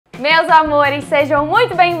Meus amores, sejam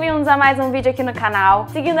muito bem-vindos a mais um vídeo aqui no canal.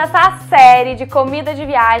 Seguindo essa série de comida de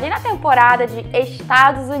viagem na temporada de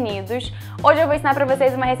Estados Unidos, hoje eu vou ensinar pra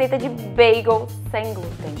vocês uma receita de bagel sem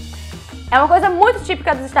glúten. É uma coisa muito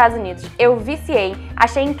típica dos Estados Unidos. Eu viciei,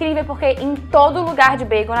 achei incrível porque em todo lugar de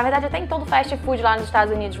bagel, na verdade até em todo fast food lá nos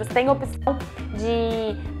Estados Unidos, você tem a opção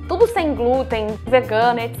de tudo sem glúten,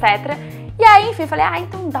 vegano, etc. E aí, enfim, falei,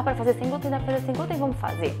 então dá pra fazer sem glúten, vamos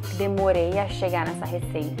fazer. Demorei a chegar nessa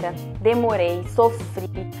receita, demorei, sofri,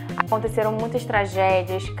 aconteceram muitas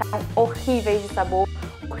tragédias, ficaram horríveis de sabor,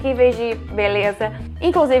 horríveis de beleza.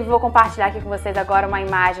 Inclusive, vou compartilhar aqui com vocês agora uma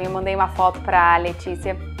imagem, eu mandei uma foto pra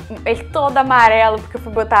Letícia, ele todo amarelo, porque eu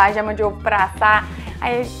fui botar a gema de ovo pra assar.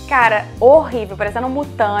 Aí, cara, horrível, parecendo um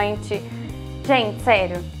mutante. Gente,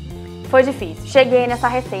 sério. Foi difícil. Cheguei nessa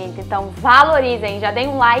receita, então valorizem, já deem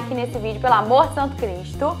um like nesse vídeo, pelo amor de Santo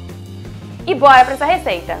Cristo. E bora pra essa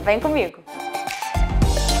receita. Vem comigo.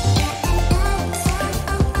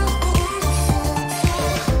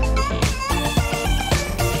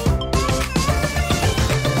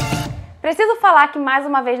 Preciso falar que mais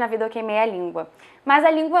uma vez na vida eu queimei a língua. Mas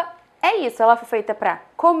a língua é isso, ela foi feita pra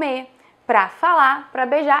comer, pra falar, pra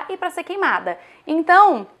beijar e pra ser queimada.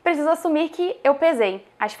 Então, preciso assumir que eu pesei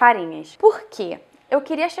as farinhas. Por quê? Eu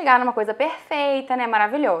queria chegar numa coisa perfeita, né,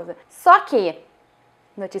 maravilhosa. Só que,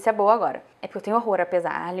 notícia boa agora, é porque eu tenho horror a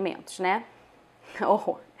pesar alimentos, né?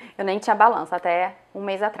 Horror. Eu nem tinha balança até um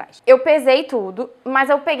mês atrás. Eu pesei tudo, mas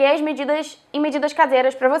eu peguei as medidas em medidas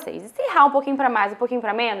caseiras pra vocês. E se errar um pouquinho pra mais, um pouquinho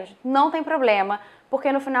pra menos, não tem problema,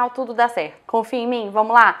 porque no final tudo dá certo. Confia em mim,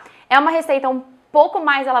 vamos lá? É uma receita um pouco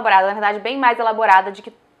mais elaborada, na verdade bem mais elaborada de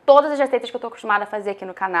que todas as receitas que eu tô acostumada a fazer aqui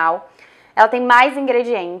no canal. Ela tem mais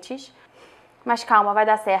ingredientes, mas calma, vai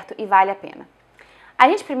dar certo e vale a pena. A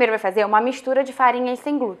gente primeiro vai fazer uma mistura de farinhas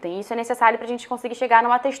sem glúten. Isso é necessário pra gente conseguir chegar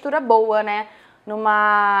numa textura boa, né?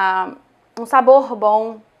 Um sabor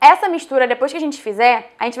bom. Essa mistura, depois que a gente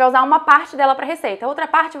fizer, a gente vai usar uma parte dela pra receita. A outra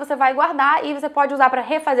parte você vai guardar e você pode usar pra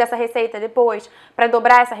refazer essa receita depois, pra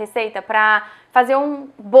dobrar essa receita, pra fazer um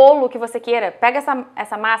bolo que você queira. Pega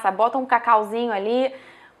essa massa, bota um cacauzinho ali,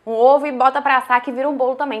 um ovo e bota pra assar que vira um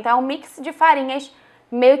bolo também. Então é um mix de farinhas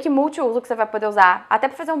meio que multiuso que você vai poder usar, até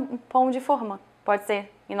pra fazer um pão de forma, pode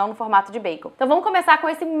ser, e não no formato de bacon. Então vamos começar com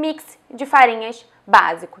esse mix de farinhas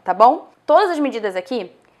básico, tá bom? Todas as medidas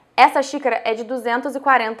aqui, essa xícara é de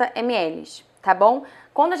 240 ml, tá bom?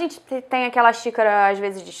 Quando a gente tem aquela xícara, às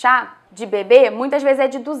vezes, de chá, de bebê, muitas vezes é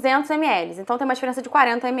de 200 ml, então tem uma diferença de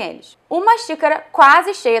 40 ml. Uma xícara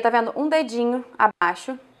quase cheia, tá vendo? Um dedinho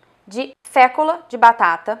abaixo, de fécula de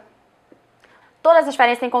batata. Todas as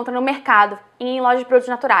farinhas você encontra no mercado e em lojas de produtos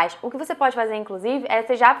naturais. O que você pode fazer, inclusive, é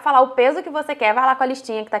você já falar o peso que você quer, vai lá com a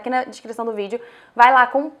listinha que tá aqui na descrição do vídeo, vai lá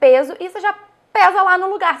com o peso e você já pesa lá no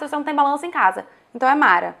lugar, se você não tem balança em casa. Então é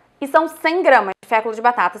mara. E são 100 gramas de fécula de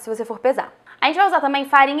batata, se você for pesar. A gente vai usar também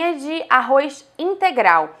farinha de arroz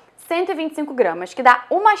integral, 125 gramas, que dá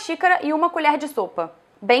uma xícara e uma colher de sopa.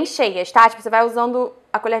 Bem cheias, tá? Tipo, você vai usando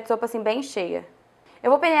a colher de sopa assim, bem cheia.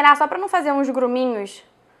 Eu vou peneirar só pra não fazer uns gruminhos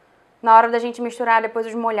na hora da gente misturar depois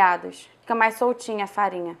os molhados. Fica mais soltinha a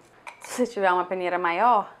farinha. Se você tiver uma peneira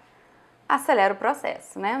maior, acelera o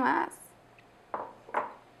processo, né? Mas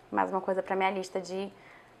mais uma coisa pra minha lista de...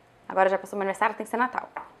 Agora já passou meu aniversário, tem que ser Natal.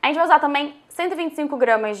 A gente vai usar também 125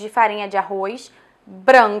 gramas de farinha de arroz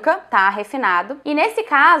branca, tá? Refinado. E nesse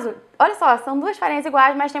caso, olha só, são duas farinhas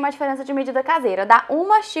iguais, mas tem uma diferença de medida caseira. Dá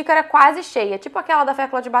uma xícara quase cheia, tipo aquela da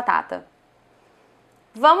fécula de batata.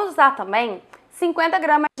 Vamos usar também 50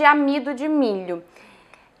 gramas de amido de milho.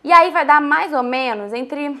 E aí vai dar mais ou menos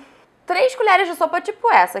entre 3 colheres de sopa tipo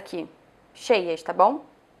essa aqui, cheias, tá bom?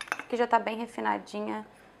 Aqui já tá bem refinadinha,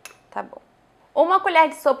 tá bom. Uma colher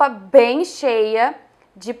de sopa bem cheia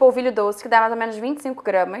de polvilho doce, que dá mais ou menos 25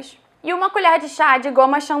 gramas. E uma colher de chá de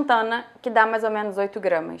goma xantana, que dá mais ou menos 8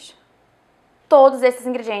 gramas. Todos esses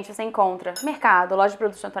ingredientes você encontra no mercado, loja de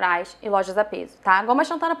produtos naturais e lojas a peso, tá? Goma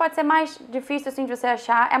xantana pode ser mais difícil assim de você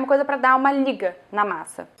achar, é uma coisa pra dar uma liga na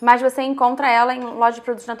massa. Mas você encontra ela em loja de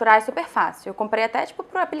produtos naturais super fácil. Eu comprei até tipo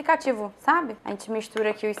pro aplicativo, sabe? A gente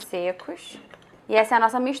mistura aqui os secos. E essa é a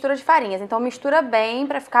nossa mistura de farinhas, então mistura bem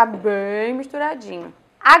pra ficar bem misturadinho.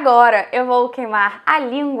 Agora eu vou queimar a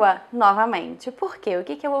língua novamente. Por quê? O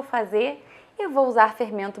que eu vou fazer? Eu vou usar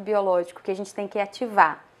fermento biológico que a gente tem que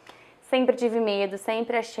ativar. Sempre tive medo,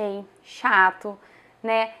 sempre achei chato,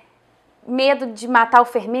 né? Medo de matar o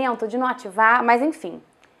fermento, de não ativar, mas enfim.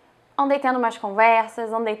 Andei tendo umas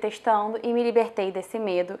conversas, andei testando e me libertei desse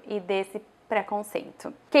medo e desse preconceito.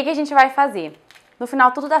 O que a gente vai fazer? No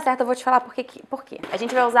final tudo dá certo, eu vou te falar por quê. A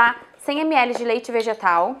gente vai usar 100 ml de leite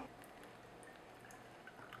vegetal,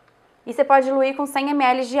 E você pode diluir com 100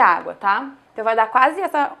 ml de água, tá? Então vai dar quase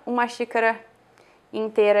uma xícara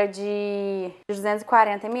inteira de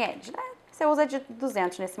 240 ml, né? Você usa de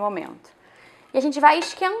 200 nesse momento. E a gente vai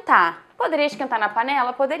esquentar. Poderia esquentar na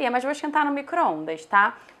panela? Poderia, mas vou esquentar no micro-ondas,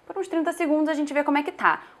 tá? Por uns 30 segundos a gente vê como é que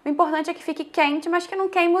tá. O importante é que fique quente, mas que não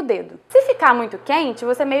queime o dedo. Se ficar muito quente,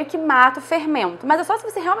 você meio que mata o fermento. Mas é só se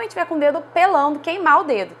você realmente estiver com o dedo pelando, queimar o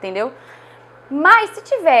dedo, entendeu? Mas se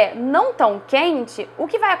tiver não tão quente, o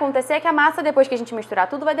que vai acontecer é que a massa, depois que a gente misturar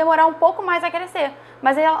tudo, vai demorar um pouco mais a crescer.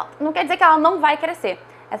 Mas ela, não quer dizer que ela não vai crescer.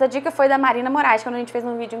 Essa dica foi da Marina Moraes, quando a gente fez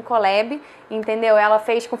um vídeo em collab, entendeu? Ela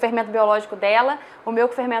fez com o fermento biológico dela, o meu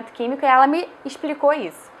com o fermento químico, e ela me explicou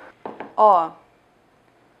isso. Ó,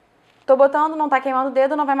 tô botando, não tá queimando o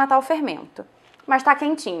dedo, não vai matar o fermento. Mas tá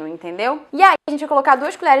quentinho, entendeu? E aí a gente vai colocar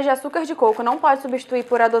 2 colheres de açúcar de coco, não pode substituir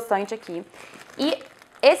por adoçante aqui. E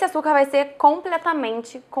esse açúcar vai ser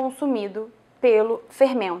completamente consumido pelo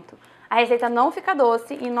fermento. A receita não fica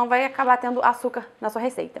doce e não vai acabar tendo açúcar na sua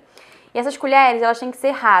receita. E essas colheres, elas têm que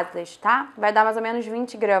ser rasas, tá? Vai dar mais ou menos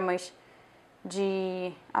 20 gramas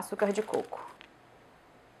de açúcar de coco.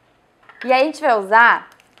 E aí a gente vai usar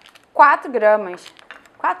 4 gramas,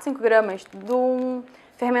 4, 5 gramas de um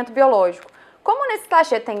fermento biológico. Como nesse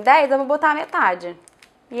sachê tem 10, eu vou botar a metade.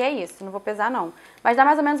 E é isso, não vou pesar não. Mas dá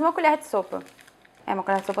mais ou menos uma colher de sopa. É, uma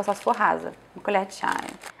colher de sopa só se for rasa. Uma colher de chá.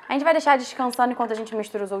 A gente vai deixar descansando enquanto a gente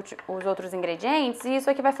mistura os outros ingredientes. E isso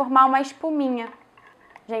aqui vai formar uma espuminha.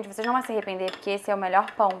 Gente, vocês não vão se arrepender, porque esse é o melhor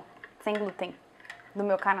pão sem glúten do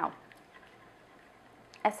meu canal.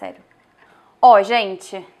 É sério. Ó,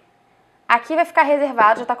 gente, aqui vai ficar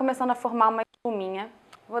reservado, já tá começando a formar uma espuminha.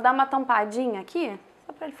 Vou dar uma tampadinha aqui,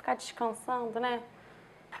 só pra ele ficar descansando, né?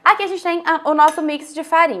 Aqui a gente tem o nosso mix de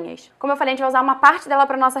farinhas. Como eu falei, a gente vai usar uma parte dela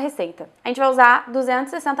para nossa receita. A gente vai usar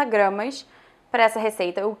 260 gramas para essa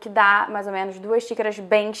receita, o que dá mais ou menos 2 xícaras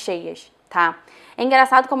bem cheias, tá? É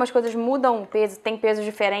engraçado como as coisas mudam o peso, tem pesos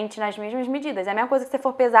diferentes nas mesmas medidas. É a mesma coisa que você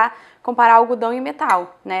for pesar, comparar algodão e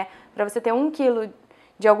metal, né? Para você ter 1 quilo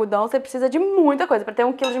de algodão, você precisa de muita coisa. Para ter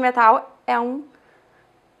 1 quilo de metal, é um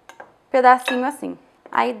pedacinho assim.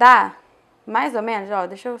 Aí dá mais ou menos, ó,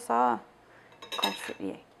 deixa eu só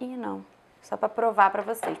conferir aqui. Não, só para provar para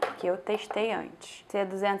vocês, porque eu testei antes. Se é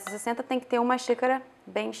 260, tem que ter uma xícara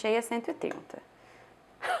bem cheia, 130.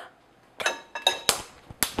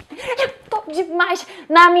 Eu tô demais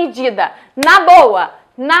na medida, na boa,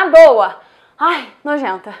 na boa. Ai,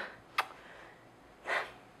 nojenta.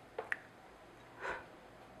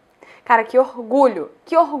 Cara, que orgulho,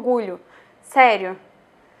 que orgulho. Sério.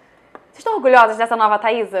 Vocês estão orgulhosas dessa nova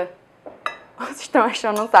Thaísa? Vocês estão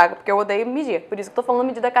achando um saco, porque eu odeio medir. Por isso que eu tô falando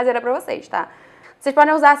medida caseira pra vocês, tá? Vocês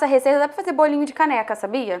podem usar essa receita, dá pra fazer bolinho de caneca,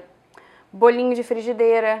 sabia? Bolinho de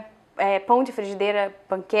frigideira, pão de frigideira,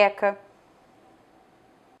 panqueca.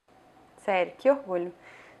 Sério, que orgulho.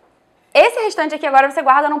 Esse restante aqui agora você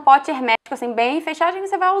guarda num pote hermético, assim, bem fechadinho, e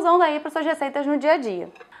você vai usando aí para suas receitas no dia a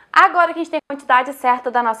dia. Agora que a gente tem a quantidade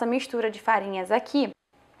certa da nossa mistura de farinhas aqui,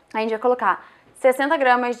 a gente vai colocar 60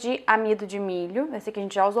 gramas de amido de milho. Esse aqui a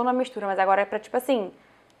gente já usou na mistura, mas agora é pra, tipo assim,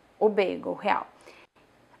 o bagel real.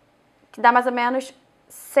 Que dá mais ou menos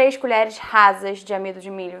 6 colheres rasas de amido de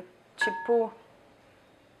milho. Tipo,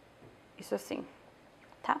 isso assim,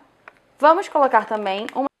 tá? Vamos colocar também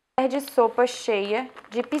uma colher de sopa cheia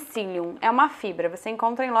de psyllium. É uma fibra, você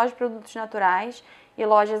encontra em lojas de produtos naturais e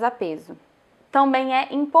lojas a peso. Também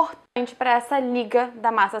é importante para essa liga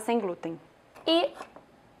da massa sem glúten. E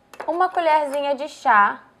uma colherzinha de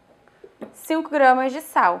chá, 5 gramas de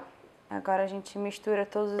sal. Agora a gente mistura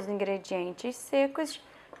todos os ingredientes secos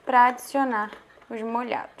para adicionar os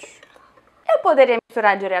molhados. Eu poderia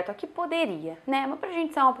misturar direto aqui? Poderia, né? Mas pra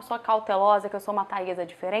gente ser uma pessoa cautelosa, que eu sou uma Thaísa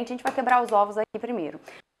diferente, a gente vai quebrar os ovos aqui primeiro.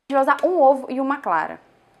 A gente vai usar um ovo e uma clara.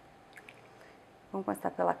 Vamos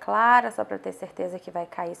começar pela clara, só para ter certeza que vai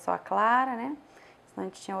cair só a clara, né? Senão a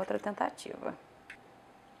gente tinha outra tentativa.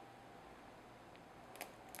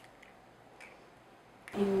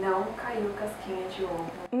 E não caiu casquinha de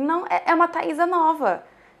ovo. Não, é uma Thaísa nova.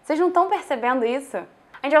 Vocês não estão percebendo isso?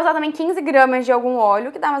 A gente vai usar também 15 gramas de algum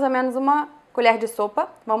óleo, que dá mais ou menos uma colher de sopa.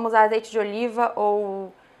 Vamos usar azeite de oliva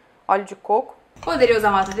ou óleo de coco. Poderia usar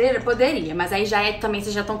uma batedeira? Poderia, mas aí já também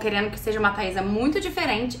vocês já estão querendo que seja uma Thaísa muito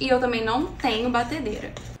diferente e eu também não tenho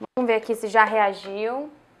batedeira. Vamos ver aqui se já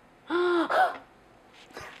reagiu.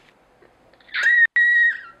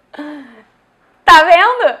 Tá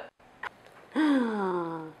vendo?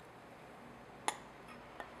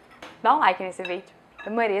 Dá um like nesse vídeo.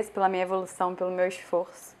 Eu mereço pela minha evolução, pelo meu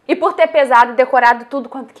esforço. E por ter pesado e decorado tudo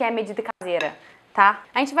quanto que é medida caseira, tá?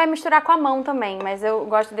 A gente vai misturar com a mão também, mas eu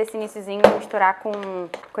gosto desse iniciozinho de misturar com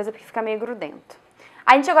coisa que fica meio grudento.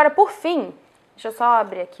 A gente agora, por fim, deixa eu só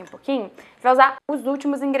abrir aqui um pouquinho, vai usar os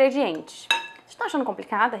últimos ingredientes. Vocês estão achando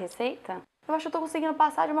complicada a receita? Eu acho que eu tô conseguindo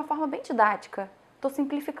passar de uma forma bem didática. Tô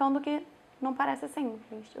simplificando o que não parece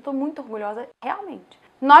simples. Eu tô muito orgulhosa, realmente.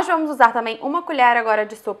 Nós vamos usar também uma colher agora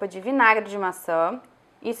de sopa de vinagre de maçã.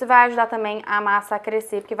 Isso vai ajudar também a massa a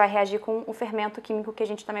crescer, porque vai reagir com o fermento químico que a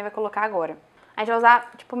gente também vai colocar agora. A gente vai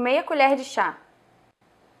usar, tipo, meia colher de chá.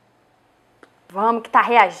 Vamos que tá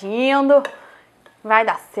reagindo. Vai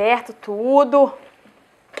dar certo tudo.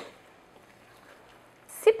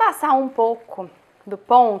 Se passar um pouco do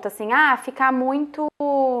ponto, assim, ficar muito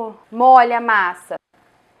mole a massa,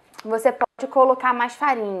 você pode colocar mais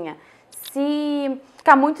farinha. Se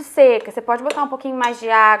ficar muito seca, você pode botar um pouquinho mais de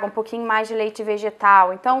água, um pouquinho mais de leite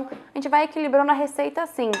vegetal. Então, a gente vai equilibrando a receita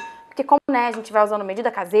assim. Porque como, né, a gente vai usando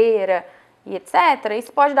medida caseira e etc.,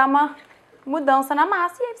 isso pode dar uma mudança na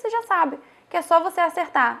massa. E aí você já sabe que é só você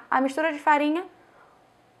acertar a mistura de farinha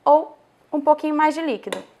ou um pouquinho mais de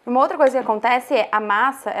líquido. Uma outra coisa que acontece é a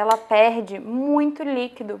massa, ela perde muito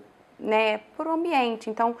líquido, né, por o ambiente.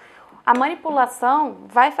 Então, a manipulação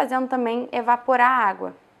vai fazendo também evaporar a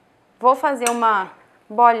água. Vou fazer uma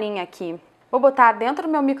bolinha aqui. Vou botar dentro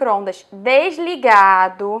do meu micro-ondas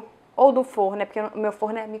desligado, ou do forno, né? Porque o meu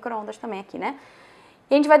forno é micro-ondas também aqui, né?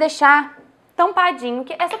 E a gente vai deixar tampadinho,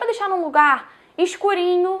 que é só pra deixar num lugar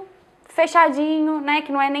escurinho, fechadinho, né?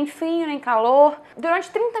 Que não é nem frio, nem calor, durante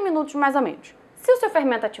 30 minutos mais ou menos. Se o seu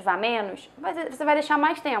fermento ativar menos, você vai deixar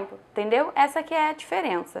mais tempo, entendeu? Essa que é a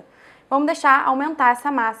diferença. Vamos deixar aumentar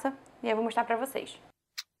essa massa e eu vou mostrar pra vocês.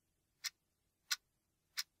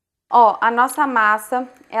 Ó, a nossa massa,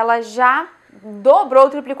 ela já dobrou,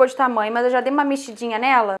 triplicou de tamanho, mas eu já dei uma mexidinha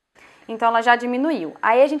nela, então ela já diminuiu.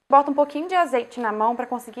 Aí a gente bota um pouquinho de azeite na mão para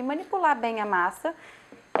conseguir manipular bem a massa.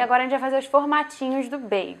 E agora a gente vai fazer os formatinhos do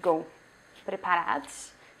bagel.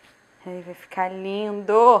 Preparados? Aí vai ficar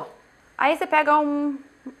lindo! Aí você pega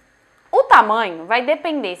O tamanho vai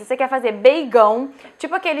depender se você quer fazer beigão,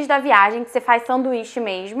 tipo aqueles da viagem que você faz sanduíche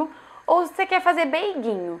mesmo, ou se você quer fazer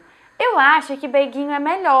beiguinho. Eu acho que beiguinho é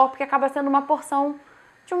melhor, porque acaba sendo uma porção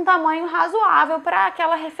de um tamanho razoável para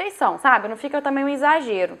aquela refeição, sabe? Não fica também um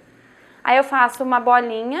exagero. Aí eu faço uma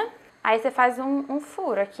bolinha, aí você faz um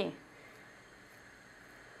furo aqui.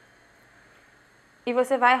 E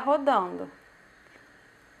você vai rodando.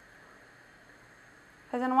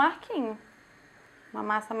 Fazendo um arquinho. Uma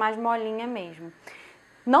massa mais molinha mesmo.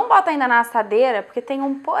 Não bota ainda na assadeira, porque tem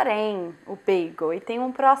um porém, o bagel, e tem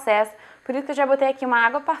um processo. Por isso que eu já botei aqui uma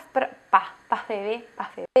água para ferver.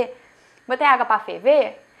 Botei água para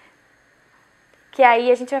ferver, que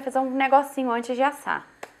aí a gente vai fazer um negocinho antes de assar.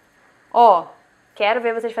 Ó, quero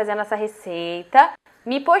ver vocês fazendo essa receita,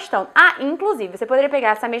 me postando. Inclusive, você poderia pegar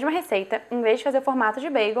essa mesma receita, em vez de fazer o formato de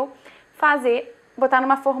bagel, botar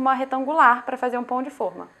numa forma retangular para fazer um pão de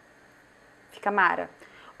forma. Fica mara.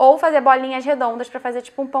 Ou fazer bolinhas redondas para fazer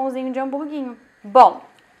tipo um pãozinho de hamburguinho. Bom,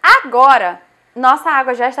 agora nossa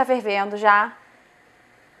água já está fervendo, já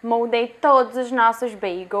moldei todos os nossos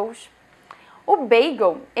bagels. O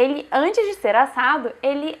bagel, ele antes de ser assado,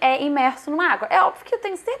 ele é imerso numa água. É óbvio que eu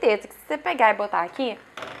tenho certeza que se você pegar e botar aqui,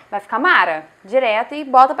 vai ficar mara, direto e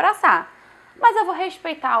bota para assar. Mas eu vou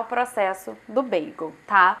respeitar o processo do bagel,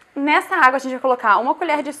 tá? Nessa água a gente vai colocar uma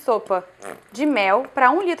colher de sopa de mel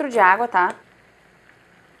para 1 litro de água, tá?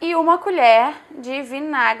 E uma colher de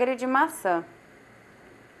vinagre de maçã.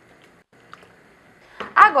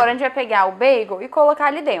 Agora a gente vai pegar o bagel e colocar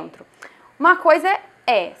ali dentro. Uma coisa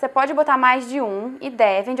você pode botar mais de e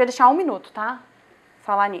deve, a gente vai deixar 1 minuto, tá?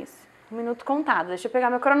 Falar nisso. 1 minuto contado. Deixa eu pegar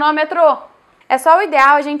meu cronômetro. É só o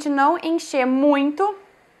ideal a gente não encher muito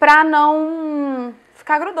pra não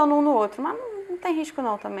ficar grudando um no outro. Mas não tem risco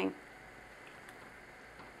não também.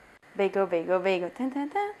 Bagel, bagel, bagel.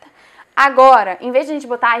 Agora, em vez de a gente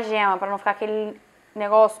botar a gema pra não ficar aquele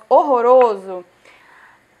negócio horroroso,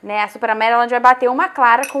 né, a super amarela, a gente vai bater uma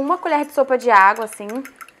clara com 1 colher de sopa de água, assim,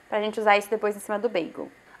 pra gente usar isso depois em cima do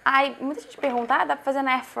bagel. Muita gente pergunta, dá pra fazer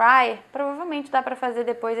na air fryer? Provavelmente dá pra fazer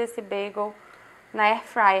depois esse bagel na air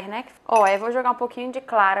fryer, né? Ó, eu vou jogar um pouquinho de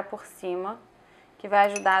clara por cima, que vai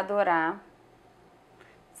ajudar a dourar,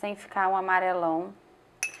 sem ficar um amarelão.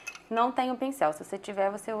 Não tenho pincel, se você tiver,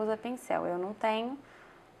 você usa pincel. Eu não tenho,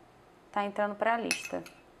 tá entrando pra lista.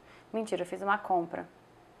 Mentira, eu fiz uma compra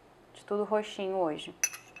de tudo roxinho hoje.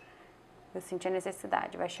 Eu senti a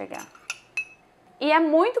necessidade, vai chegar. E é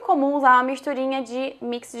muito comum usar uma misturinha de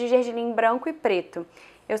mix de gergelim branco e preto.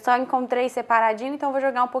 Eu só encontrei separadinho, então vou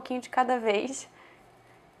jogar um pouquinho de cada vez.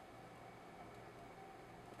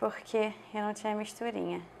 Porque eu não tinha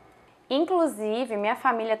misturinha. Inclusive, minha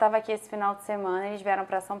família estava aqui esse final de semana, eles vieram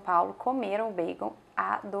para São Paulo, comeram o bagel,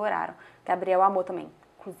 adoraram. Gabriel amou também.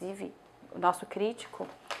 Inclusive, o nosso crítico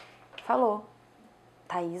falou: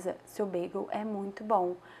 Thaisa, seu bagel é muito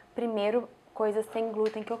bom. Primeiro coisa sem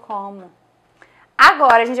glúten que eu como.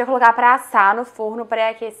 Agora a gente vai colocar para assar no forno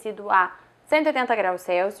pré-aquecido a 180 graus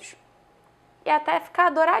Celsius. E até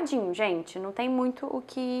ficar douradinho, gente. Não tem muito o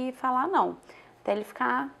que falar, não. Até ele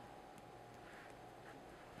ficar...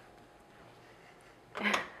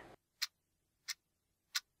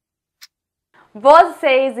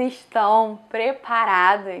 Vocês estão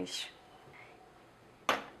preparados?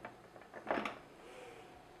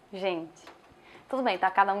 Gente, tudo bem,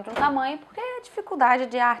 tá cada um de um tamanho, porque é dificuldade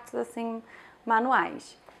de artes, assim,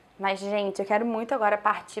 manuais. Mas, gente, eu quero muito agora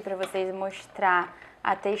partir pra vocês mostrar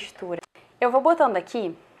a textura. Eu vou botando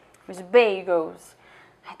aqui os bagels.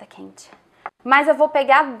 Ai, tá quente. Mas eu vou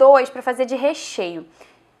pegar 2 pra fazer de recheio,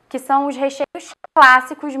 que são os recheios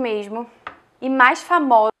clássicos mesmo e mais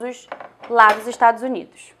famosos lá dos Estados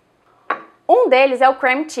Unidos. Um deles é o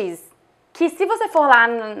cream cheese, que se você for lá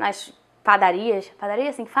nas padarias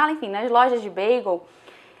assim que fala, enfim, nas lojas de bagel,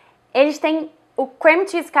 eles têm o cream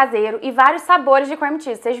cheese caseiro e vários sabores de cream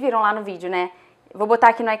cheese. Vocês viram lá no vídeo, né? Vou botar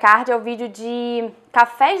aqui no iCard, é o vídeo de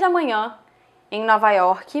cafés da manhã em Nova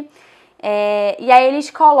York. E aí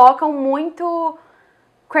eles colocam muito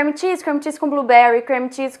cream cheese com blueberry,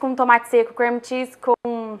 cream cheese com tomate seco, cream cheese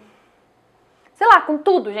com... sei lá, com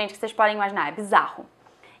tudo, gente, que vocês podem imaginar. É bizarro.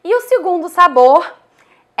 E o segundo sabor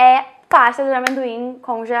é pasta de amendoim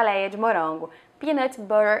com geleia de morango. Peanut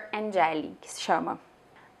Butter and Jelly, que se chama.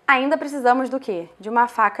 Ainda precisamos do quê? De uma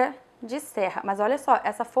faca de serra. Mas olha só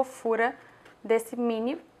essa fofura desse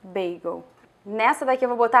mini bagel. Nessa daqui eu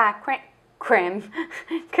vou botar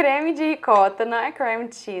creme de ricota, não é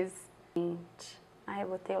cream cheese. Gente, ai, eu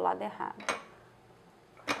botei o lado errado.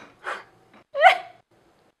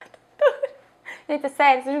 Gente, é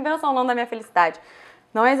sério, vocês não têm noção não da minha felicidade.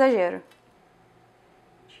 Não é exagero.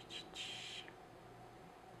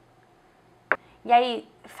 E aí,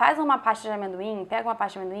 faz uma pasta de amendoim, pega uma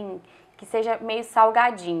pasta de amendoim que seja meio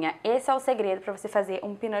salgadinha. Esse é o segredo para você fazer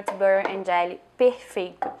um peanut butter and jelly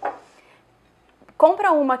perfeito.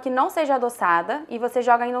 Compra uma que não seja adoçada e você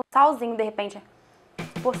joga ainda um salzinho, de repente,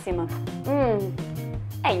 por cima.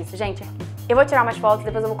 É isso, gente. Eu vou tirar umas fotos,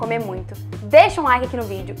 depois eu vou comer muito. Deixa um like aqui no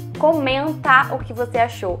vídeo, comenta o que você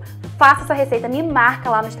achou. Faça essa receita, me marca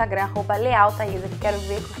lá no Instagram, @lealthaisa, que quero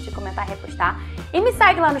ver, curtir, comentar, repostar. E me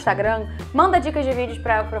segue lá no Instagram, manda dicas de vídeos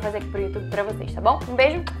pra eu fazer aqui pro YouTube pra vocês, tá bom? Um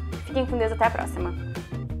beijo, fiquem com Deus, até a próxima.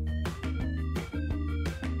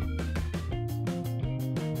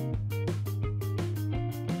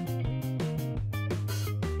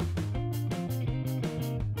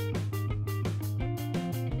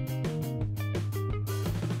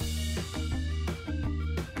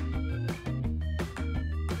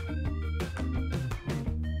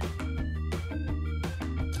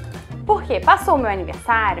 Por quê? Passou o meu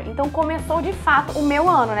aniversário, então começou de fato o meu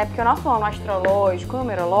ano, né? Porque o nosso ano astrológico,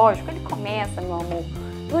 numerológico, ele começa, meu amor,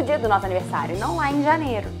 no dia do nosso aniversário, não lá em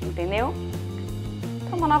janeiro, entendeu?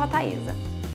 Então, uma nova Thaisa.